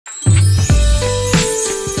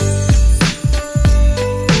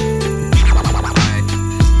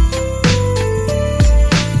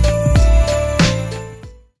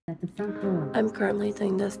I'm currently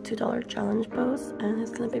doing this $2 challenge pose, and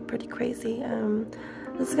it's gonna be pretty crazy.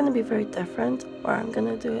 This is gonna be very different. What I'm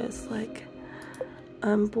gonna do is like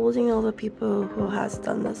I'm bullying all the people who has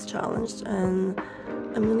done this challenge, and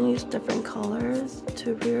I'm gonna use different colors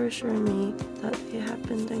to reassure me that they have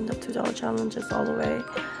been doing the $2 challenges all the way.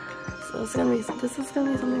 So this is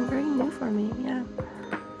gonna be something very new for me, yeah.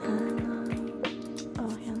 And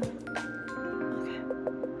oh yeah, okay.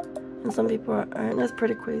 And some people aren't. That's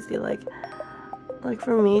pretty crazy. Like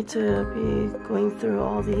for me to be going through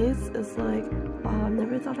all these is like, wow, I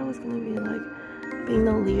never thought I was gonna be like being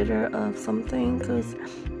the leader of something, because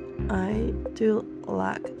I do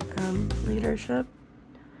lack leadership.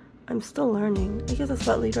 I'm still learning. I guess that's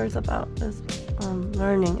what leader is about, is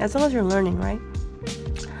learning. As long as you're learning, right?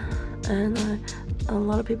 And a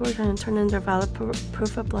lot of people are trying to turn in their valid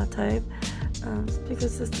proof of blood type,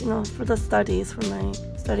 because it's, you know, for the studies, for my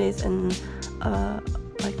studies in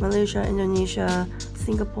like Malaysia, Indonesia,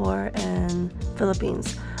 Singapore, and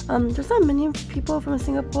Philippines. There's not many people from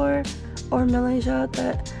Singapore or Malaysia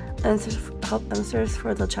that help answers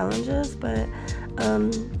for the challenges, but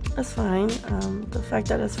that's fine. The fact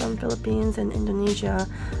that it's from Philippines and Indonesia,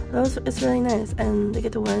 it's really nice, and they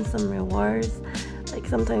get to win some rewards, like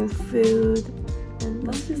sometimes food, and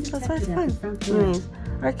that's why it's fun. Anyways,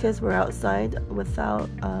 our kids were outside without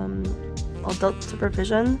adult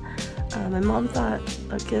supervision. My mom thought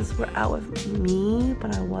our kids were out with me,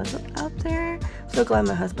 but I wasn't out there. So glad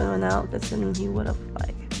my husband went out, because then he would have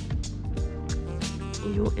like,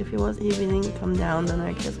 if he didn't come down, then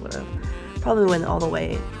our kids would have probably went all the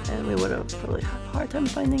way, and we would have probably had a hard time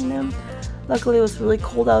finding them. Luckily, it was really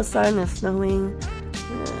cold outside and it's snowing.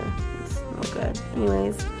 Yeah, it's no good.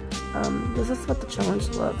 Anyways, this is what the challenge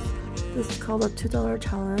looks. This is called a $2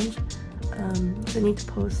 challenge. They need to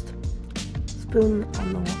post spoon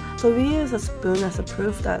on the wall. So we use a spoon as a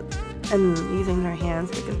proof that, and using their hands,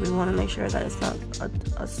 because we want to make sure that it's not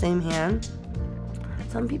a same hand.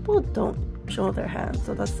 Some people don't show their hands,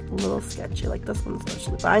 so that's a little sketchy, like this one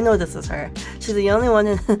especially, but I know this is her. She's the only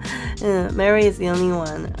one Mary is the only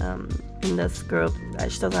one in this group.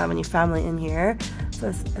 She doesn't have any family in here, so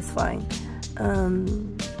it's fine.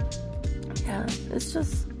 Yeah, it's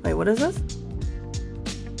just, wait, what is this?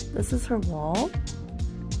 This is her wall.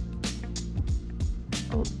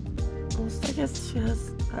 Oh, I guess she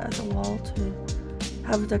has a wall to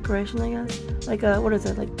have a decoration, I guess, like a, what is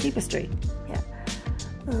it, like tapestry. Yeah.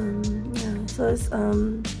 Yeah, so it's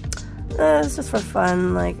just for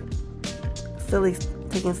fun, like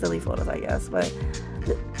taking silly photos, I guess, but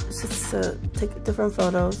it's just to take different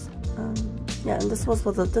photos. Yeah, and this one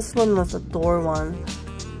was the door one.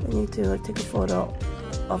 You need to like take a photo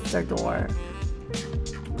of their door,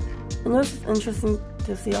 and it was interesting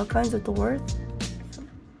to see all kinds of doors.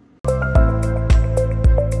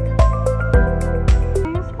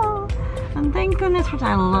 And thank goodness for that.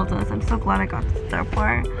 I love this. I'm so glad I got this third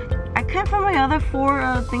part. I can't find my other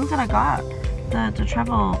 4 things that I got. The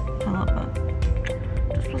travel pillow, but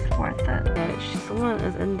this was worth it. Someone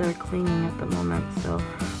is in there cleaning at the moment, so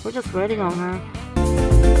we're just waiting on her.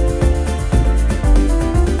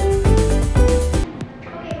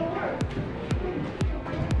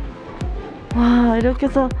 와, 이렇게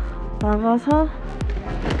해서 나가서,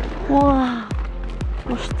 와,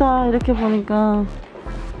 멋있다. 이렇게 보니까.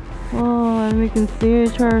 Oh, and we can see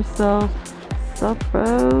each other, so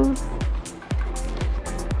bros.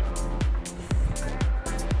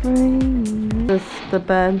 This the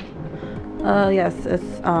bed. Yes,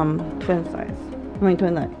 it's twin size. I mean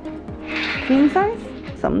queen size?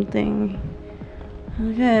 Something.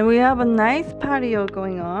 Okay, we have a nice patio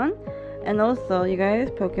going on. And also, you guys,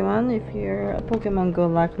 Pokemon, if you're a Pokemon Go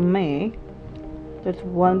like me, there's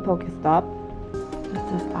one Pokestop.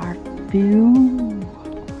 This is our view.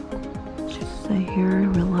 Just stay here,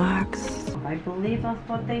 relax. I believe that's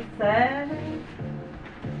what they said.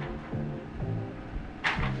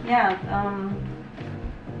 Yeah,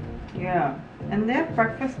 yeah. And they have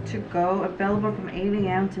breakfast to go, available from 8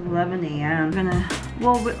 AM to 11 AM.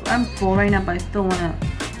 I'm full right now, but I still want to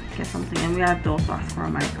get something, and we have to also ask for a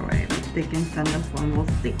microwave. If they can send us one, we'll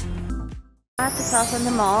see. At the South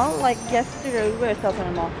End Mall, like yesterday we were at South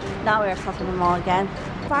End Mall. Now we're at South End Mall again.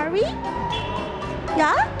 Safari?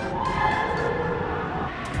 Yeah?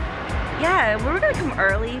 Yeah, we were gonna come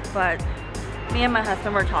early, but me and my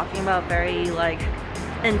husband were talking about very like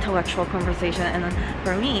intellectual conversation, and then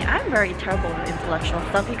for me, I'm very terrible with intellectual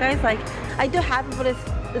stuff, you guys. Like, I do have it, but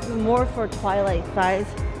it's more for Twilight size.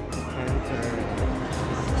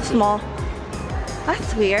 Small.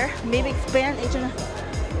 That's weird. Maybe expand H&M.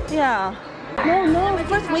 Yeah. No,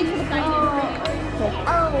 first wait for the plane. Okay.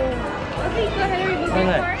 Oh. Okay, go ahead and remove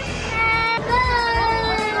it.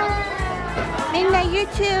 Midnight, you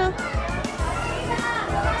too.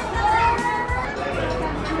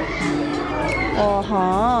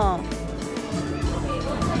 어허.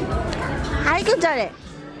 아이고 잘해.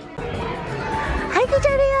 아이고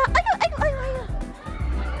잘해요.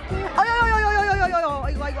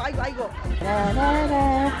 아이고. 아이고.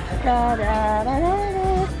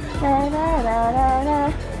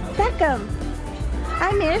 Beckham,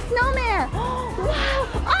 I made a snowman. Wow,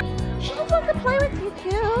 she just wants to play with you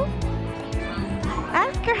too.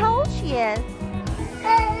 Ask her how old she is.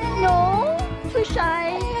 No, too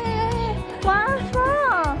shy. What's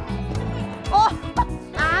wrong? Oh,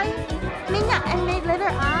 eye. Mina, I made letter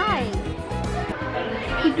I.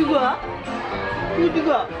 누구야?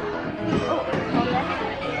 누구야? Oh, okay.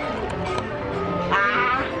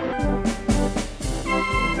 Ah.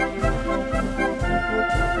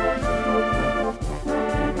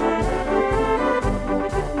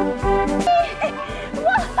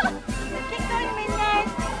 Keep going, Midnight.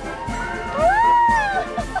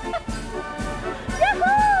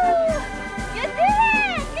 Yahoo! You did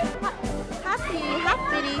it! Happy, hop.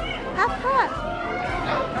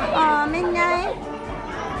 Oh, Midnight.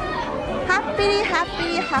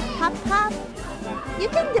 Happy, hop. You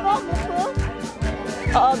can do it.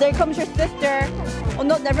 Oh, there comes your sister. Oh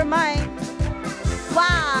no, never mind.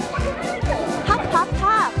 Wow. Hop.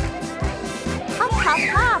 Hop.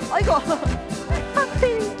 어이구.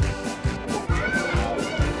 Happy.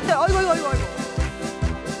 어이구.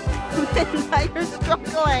 Now you're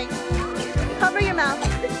struggling. Cover your mouth.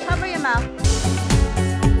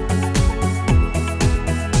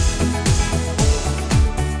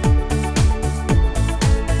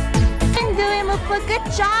 Good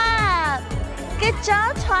job! Good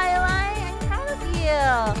job, Twilight! I'm proud of you!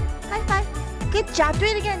 High five! Good job! Do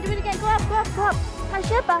it again! Go up!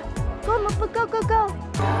 다시 해봐! Go! Go!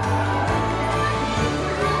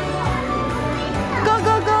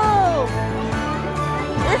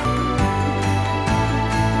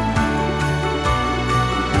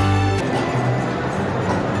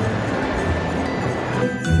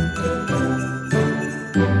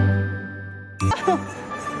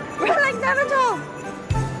 Run like Naruto!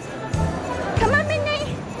 Come on, Midnight!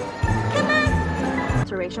 Come on!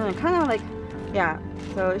 Alteration and kind of like, yeah.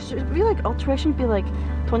 So it should be like alteration be like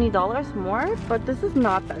 $20 more, but this is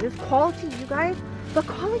not bad. This quality, you guys, the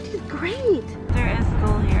quality is great. There is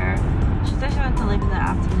school here. She said she went to leave in the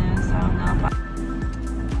afternoon, so I don't know.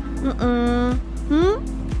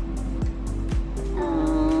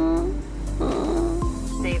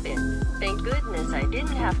 Save it. Thank goodness I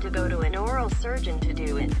didn't have to go to an oral surgeon to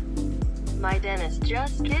do it. My dentist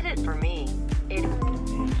just did it for me. Even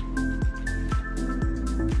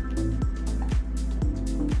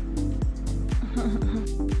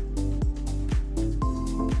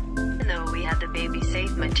though we had the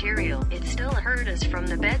baby-safe material, it still hurt us from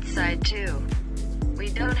the bedside too. We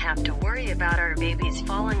don't have to worry about our babies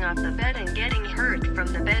falling off the bed and getting hurt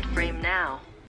from the bed frame now.